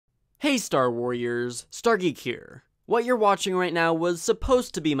Hey Star Warriors, Geek here. What you're watching right now was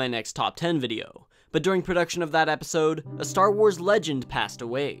supposed to be my next top 10 video, but during production of that episode, a Star Wars legend passed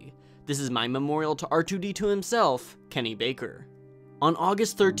away. This is my memorial to R2-D2 himself, Kenny Baker. On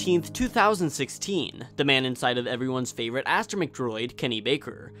August 13th, 2016, the man inside of everyone's favorite astromech droid, Kenny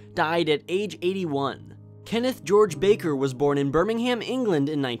Baker, died at age 81. Kenneth George Baker was born in Birmingham, England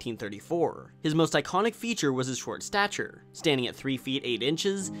in 1934. His most iconic feature was his short stature. Standing at 3 feet 8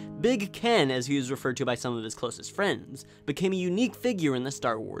 inches, Big Ken, as he was referred to by some of his closest friends, became a unique figure in the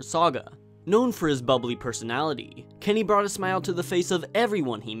Star Wars saga. Known for his bubbly personality, Kenny brought a smile to the face of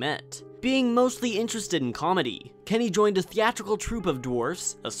everyone he met. Being mostly interested in comedy, Kenny joined a theatrical troupe of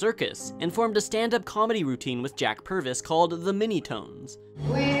dwarfs, a circus, and formed a stand-up comedy routine with Jack Purvis called the Mini-Tones.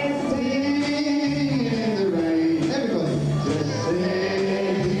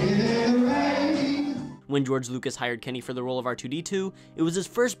 When George Lucas hired Kenny for the role of R2-D2, it was his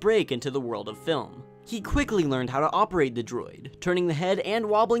first break into the world of film. He quickly learned how to operate the droid, turning the head and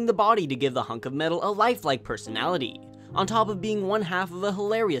wobbling the body to give the hunk of metal a lifelike personality. On top of being one half of a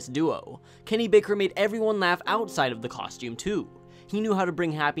hilarious duo, Kenny Baker made everyone laugh outside of the costume too. He knew how to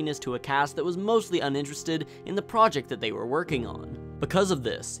bring happiness to a cast that was mostly uninterested in the project that they were working on. Because of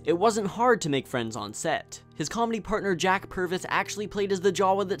this, it wasn't hard to make friends on set. His comedy partner Jack Purvis actually played as the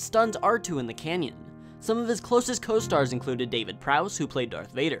Jawa that stuns R2 in the canyon. Some of his closest co-stars included David Prowse, who played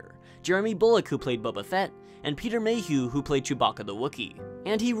Darth Vader, Jeremy Bulloch, who played Boba Fett, and Peter Mayhew, who played Chewbacca the Wookiee.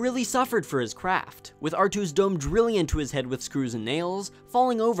 And he really suffered for his craft, with R2's dome drilling into his head with screws and nails,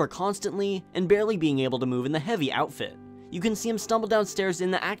 falling over constantly, and barely being able to move in the heavy outfit. You can see him stumble downstairs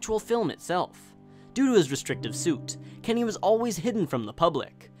in the actual film itself. Due to his restrictive suit, Kenny was always hidden from the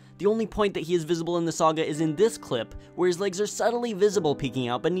public. The only point that he is visible in the saga is in this clip, where his legs are subtly visible peeking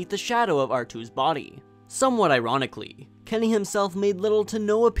out beneath the shadow of R2's body. Somewhat ironically, Kenny himself made little to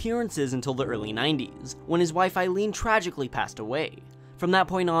no appearances until the early 90s, when his wife Eileen tragically passed away. From that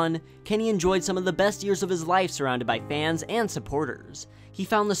point on, Kenny enjoyed some of the best years of his life surrounded by fans and supporters. He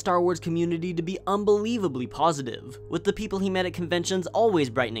found the Star Wars community to be unbelievably positive, with the people he met at conventions always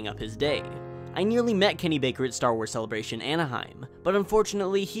brightening up his day. I nearly met Kenny Baker at Star Wars Celebration Anaheim, but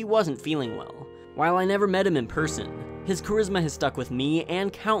unfortunately he wasn't feeling well. While I never met him in person, his charisma has stuck with me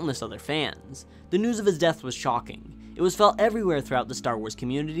and countless other fans. The news of his death was shocking. It was felt everywhere throughout the Star Wars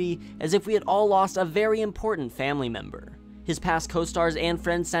community, as if we had all lost a very important family member. His past co-stars and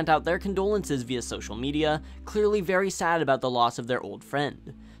friends sent out their condolences via social media, clearly very sad about the loss of their old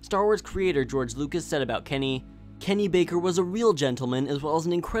friend. Star Wars creator George Lucas said about Kenny, "Kenny Baker was a real gentleman as well as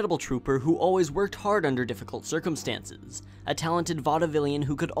an incredible trooper who always worked hard under difficult circumstances. A talented vaudevillian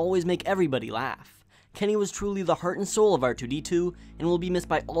who could always make everybody laugh. Kenny was truly the heart and soul of R2-D2 and will be missed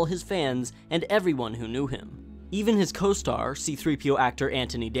by all his fans and everyone who knew him." Even his co-star, C-3PO actor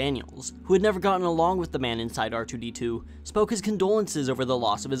Anthony Daniels, who had never gotten along with the man inside R2-D2, spoke his condolences over the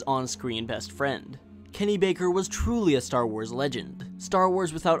loss of his on-screen best friend. Kenny Baker was truly a Star Wars legend. Star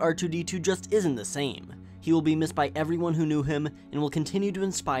Wars without R2-D2 just isn't the same. He will be missed by everyone who knew him and will continue to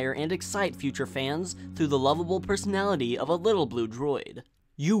inspire and excite future fans through the lovable personality of a little blue droid.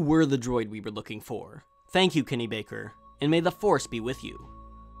 You were the droid we were looking for. Thank you, Kenny Baker, and may the Force be with you.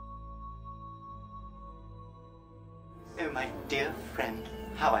 Oh, my dear friend,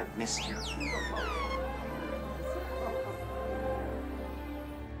 how I've missed you.